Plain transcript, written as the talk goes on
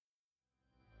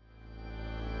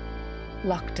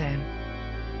Lockdown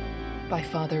by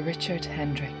Father Richard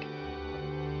Hendrick.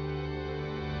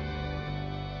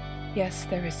 Yes,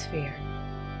 there is fear.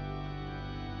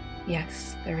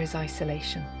 Yes, there is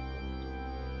isolation.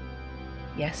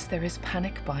 Yes, there is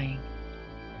panic buying.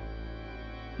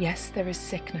 Yes, there is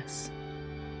sickness.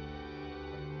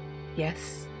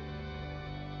 Yes,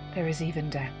 there is even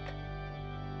death.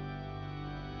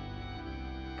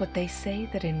 But they say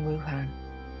that in Wuhan,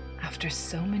 after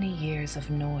so many years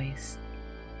of noise,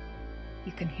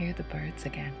 you can hear the birds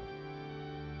again.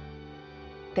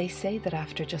 They say that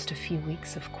after just a few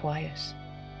weeks of quiet,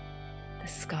 the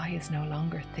sky is no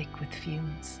longer thick with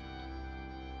fumes,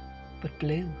 but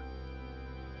blue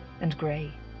and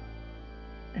grey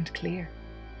and clear.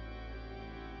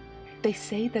 They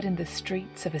say that in the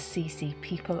streets of Assisi,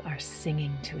 people are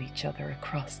singing to each other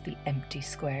across the empty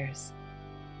squares,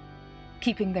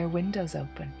 keeping their windows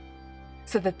open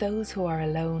so that those who are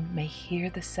alone may hear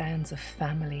the sounds of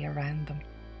family around them.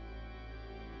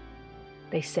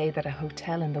 They say that a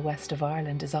hotel in the west of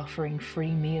Ireland is offering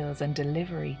free meals and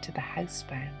delivery to the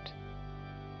housebound.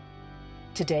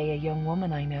 Today, a young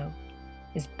woman I know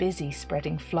is busy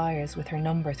spreading flyers with her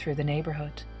number through the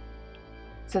neighbourhood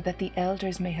so that the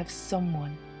elders may have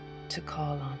someone to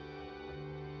call on.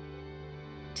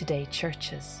 Today,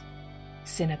 churches,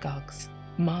 synagogues,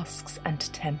 mosques and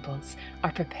temples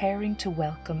are preparing to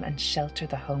welcome and shelter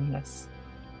the homeless,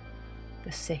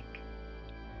 the sick,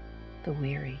 the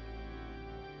weary.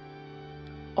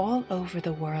 All over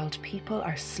the world, people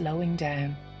are slowing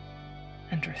down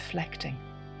and reflecting.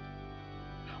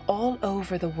 All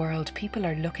over the world, people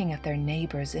are looking at their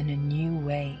neighbours in a new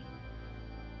way.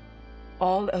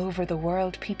 All over the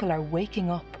world, people are waking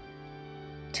up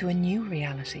to a new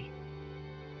reality,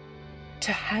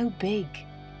 to how big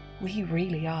we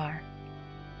really are,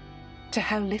 to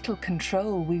how little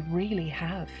control we really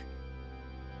have,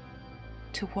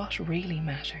 to what really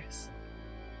matters,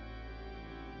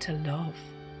 to love.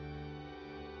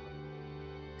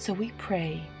 So we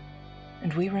pray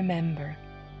and we remember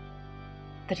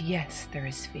that yes, there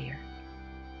is fear,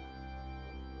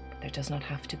 but there does not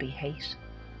have to be hate.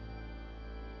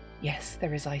 Yes,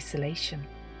 there is isolation,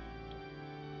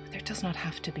 but there does not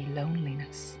have to be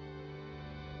loneliness.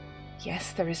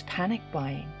 Yes, there is panic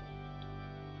buying,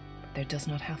 but there does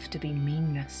not have to be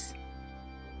meanness.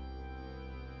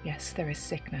 Yes, there is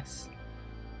sickness,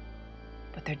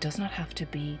 but there does not have to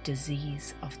be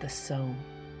disease of the soul.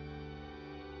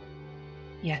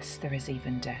 Yes, there is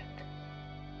even death,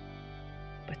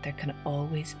 but there can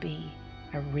always be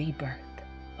a rebirth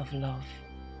of love.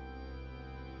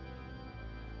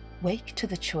 Wake to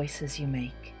the choices you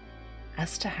make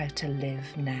as to how to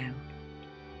live now.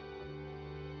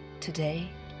 Today,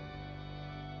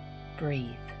 breathe.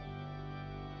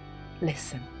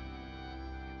 Listen.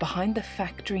 Behind the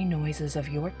factory noises of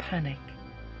your panic,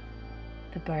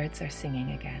 the birds are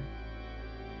singing again.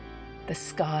 The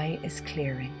sky is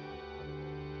clearing.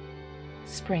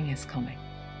 Spring is coming.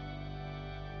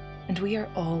 And we are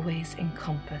always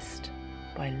encompassed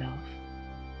by love.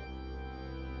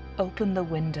 Open the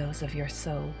windows of your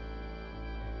soul.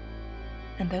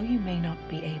 And though you may not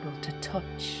be able to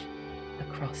touch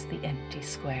across the empty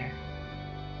square,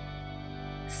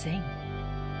 sing.